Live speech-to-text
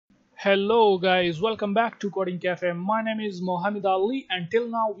Hello guys, welcome back to Coding Cafe. My name is Mohammed Ali and till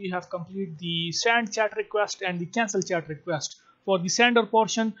now we have completed the send chat request and the cancel chat request. For the sender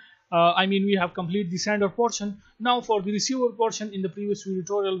portion, we have completed the sender portion. Now for the receiver portion, in the previous video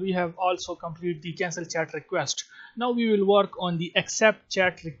tutorial we have also completed the cancel chat request. Now we will work on the accept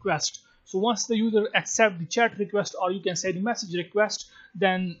chat request. So once the user accepts the chat request, or you can say the message request,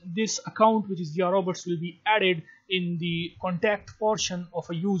 then this account, which is VR Robots, will be added in the contact portion of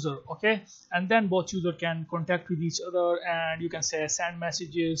a user. Okay, and then both user can contact with each other, and you can say send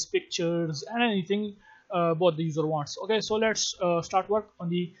messages, pictures, and anything both the user wants. Okay, so let's start work on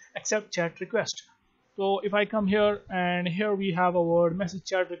the accept chat request. So if I come here, and here we have our message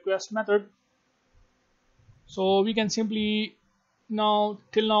chat request method. So we can simply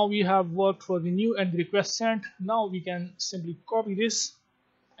till now we have worked for the new and the request sent. Now we can simply copy this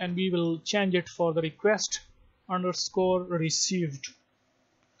and we will change it for the request underscore received.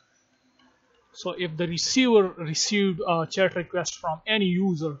 So if the receiver received a chat request from any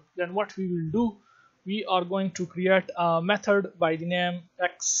user, then what we will do, we are going to create a method by the name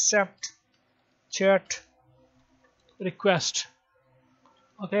accept chat request.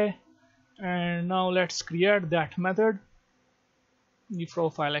 Okay, and now let's create that method, the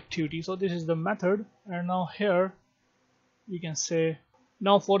profile activity. So this is the method, and now here we can say,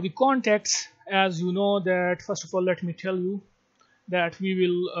 now for the contacts, as you know that, first of all let me tell you that we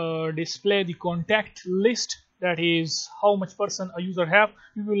will display the contact list, that is how much person a user have.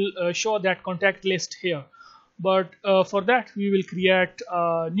 We will show that contact list here, but for that we will create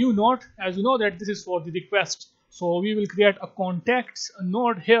a new node. As you know that this is for the request, so we will create a contacts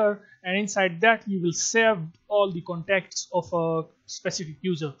node here, and inside that we will save all the contacts of a specific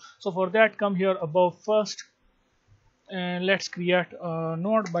user. So for that, come here above first, and let's create a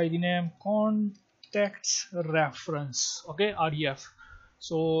node by the name contacts reference. Okay, ref.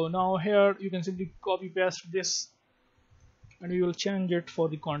 So now here you can simply copy paste this, and we will change it for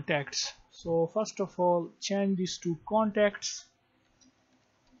the contacts. So first of all, change this to contacts,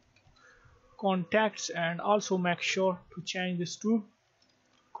 and also make sure to change this to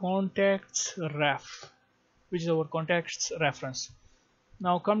contacts ref, which is our contacts reference.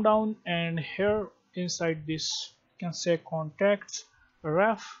 Now come down, and here inside this you can say contacts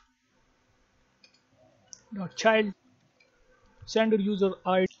ref dot child sender user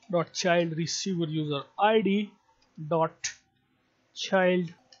id dot child receiver user id dot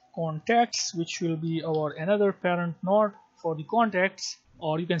child contacts, which will be our another parent node for the contacts,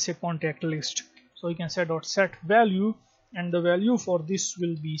 or you can say contact list. So you can say dot set value, and the value for this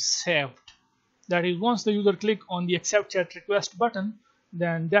will be saved. That is, once the user click on the accept chat request button,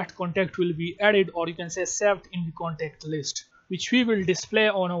 then that contact will be added, or you can say saved in the contact list, which we will display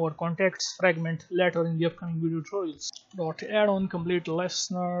on our contacts fragment later in the upcoming video tutorials. Dot add on complete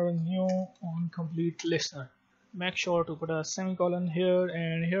listener, new on complete listener. Make sure to put a semicolon here,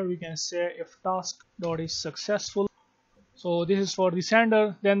 and here we can say if task dot is successful. So this is for the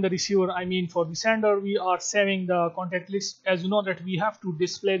sender. Then the receiver, for the sender we are saving the contact list. As you know that we have to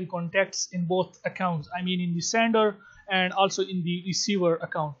display the contacts in both accounts, in the sender and also in the receiver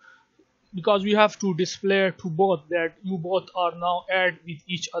account, because we have to display to both that you both are now add with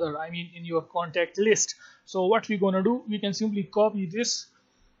each other, in your contact list. So what we're gonna do, we can simply copy this,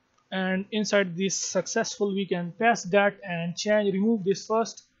 and inside this successful we can paste that and remove this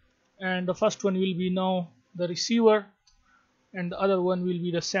first, and the first one will be now the receiver and the other one will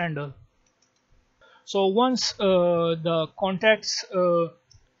be the sender. So once the contacts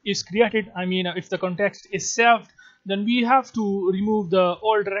is created, if the context is saved, then we have to remove the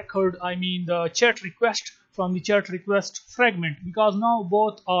old record, the chat request from the chat request fragment, because now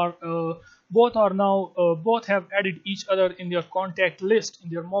both have added each other in their contact list in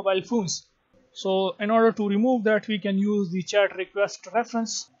their mobile phones. So in order to remove that, we can use the chat request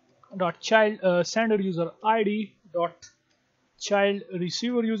reference dot child sender user id dot child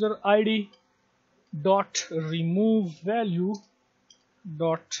receiver user id dot remove value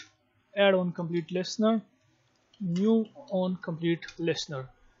dot add on complete listener, new on complete listener,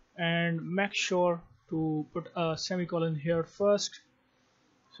 and make sure to put a semicolon here first.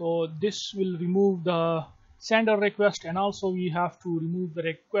 So this will remove the sender request, and also we have to remove the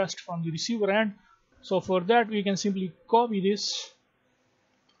request from the receiver end. So for that we can simply copy this,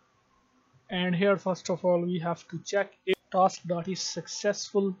 and here first of all we have to check if task dot is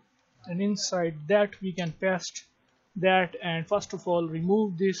successful, and inside that we can paste that, and first of all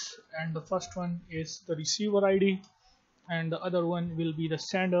remove this, and the first one is the receiver ID and the other one will be the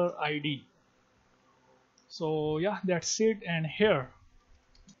sender ID. So yeah, that's it. And here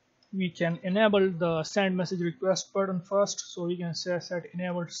we can enable the send message request button first. So we can say set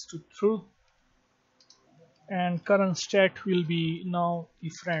enabled to true, and current state will be now the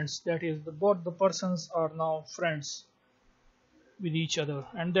friends, that is both the persons are now friends with each other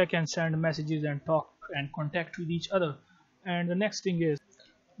and they can send messages and talk and contact with each other. And the next thing is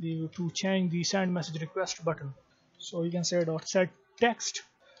to change the send message request button. So you can say dot set text.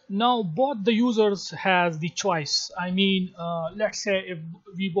 Now both the users has the choice. I mean, let's say if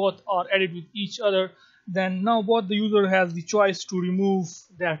we both are added with each other, then now both the user has the choice to remove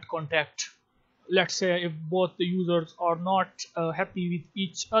that contact. Let's say if both the users are not happy with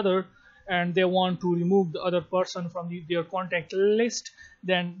each other and they want to remove the other person from their contact list,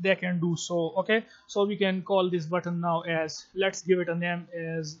 then they can do so. Okay, so we can call this button now as, let's give it a name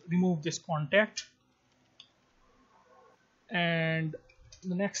as remove this contact. And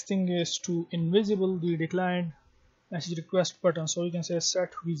the next thing is to invisible the declined message request button. So you can say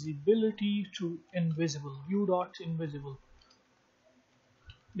set visibility to invisible, view dot invisible,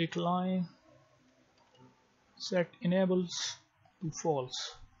 decline, set enables to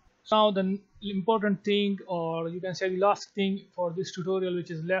false. Now the important thing, or you can say the last thing for this tutorial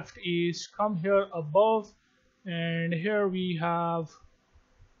which is left, is come here above, and here we have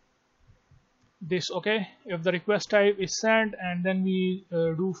this. Okay, if the request type is sent, and then we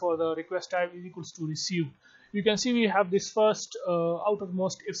do for the request type is equals to received, you can see we have this first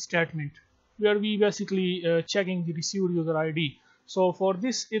outermost if statement where we basically checking the receiver user ID. So for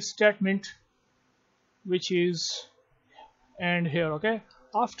this if statement, which is and here, okay,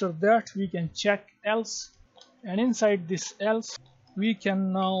 after that we can check else, and inside this else we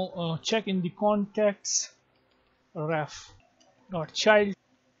can now check in the contacts ref dot child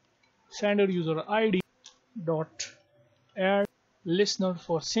sender user ID dot add listener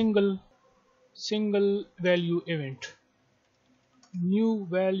for single value event, new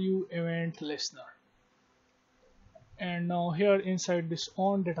value event listener. And now here inside this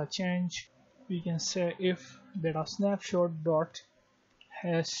on data change we can say if data snapshot dot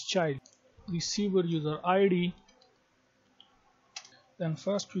has child receiver user ID. Then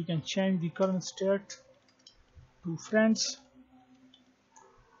first we can change the current state to friends,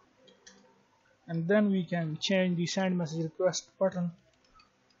 and then we can change the send message request button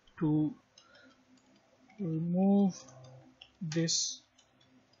to remove this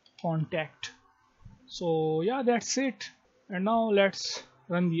contact. So yeah, that's it. And now let's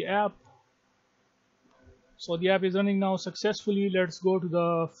run the app. So the app is running now successfully. Let's go to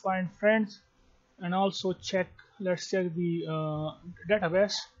the find friends and also check, let's check the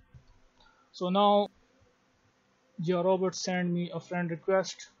database. So now Gia Robert sent me a friend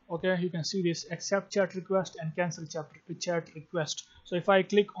request. Okay, you can see this accept chat request and cancel chat request. So if I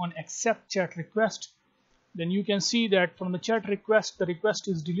click on accept chat request, then you can see that from the chat request the request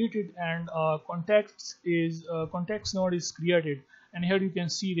is deleted and contacts node is created, and here you can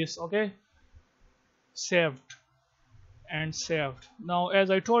see this. Okay, saved and saved. Now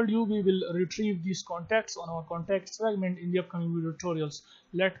as I told you, we will retrieve these contacts on our contacts fragment in the upcoming video tutorials.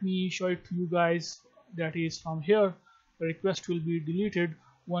 Let me show it to you guys. That is, from here the request will be deleted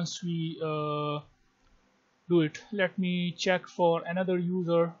once we do it. Let me check for another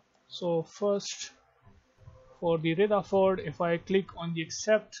user. So first for the Rutherford, if I click on the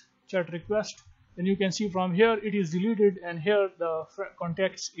accept chat request, then you can see from here it is deleted and here the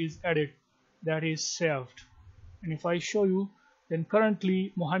context is added, that is saved. And if I show you, then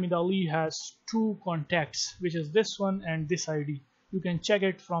currently Muhammad Ali has two contacts, which is this one and this ID. You can check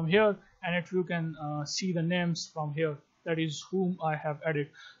it from here, and if you can see the names from here, that is whom I have added.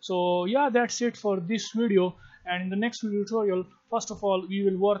 So yeah, that's it for this video. And in the next video tutorial, first of all, we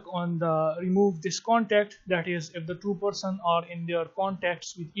will work on the remove this contact. That is, if the two persons are in their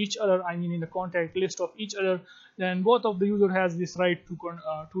contacts with each other, I mean in the contact list of each other, then both of the user has this right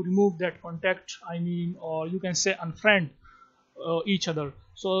to remove that contact. I mean, or you can say unfriend each other.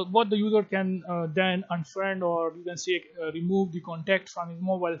 So both the user can then unfriend, or you can say remove the contact from his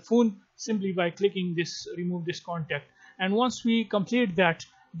mobile phone simply by clicking this remove this contact. And once we complete that,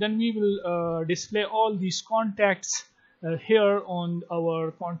 then we will display all these contacts here on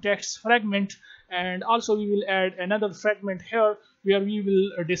our contacts fragment, and also we will add another fragment here where we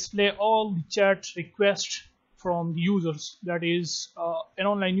will display all the chat requests from the users. That is, an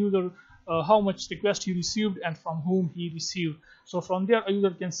online user, how much request he received and from whom he received. So from there a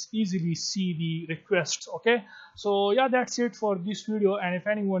user can easily see the requests. Okay, so yeah, that's it for this video. And if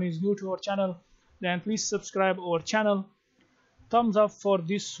anyone is new to our channel, then please subscribe our channel, thumbs up for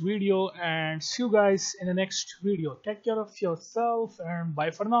this video, and see you guys in the next video. Take care of yourself and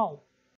bye for now.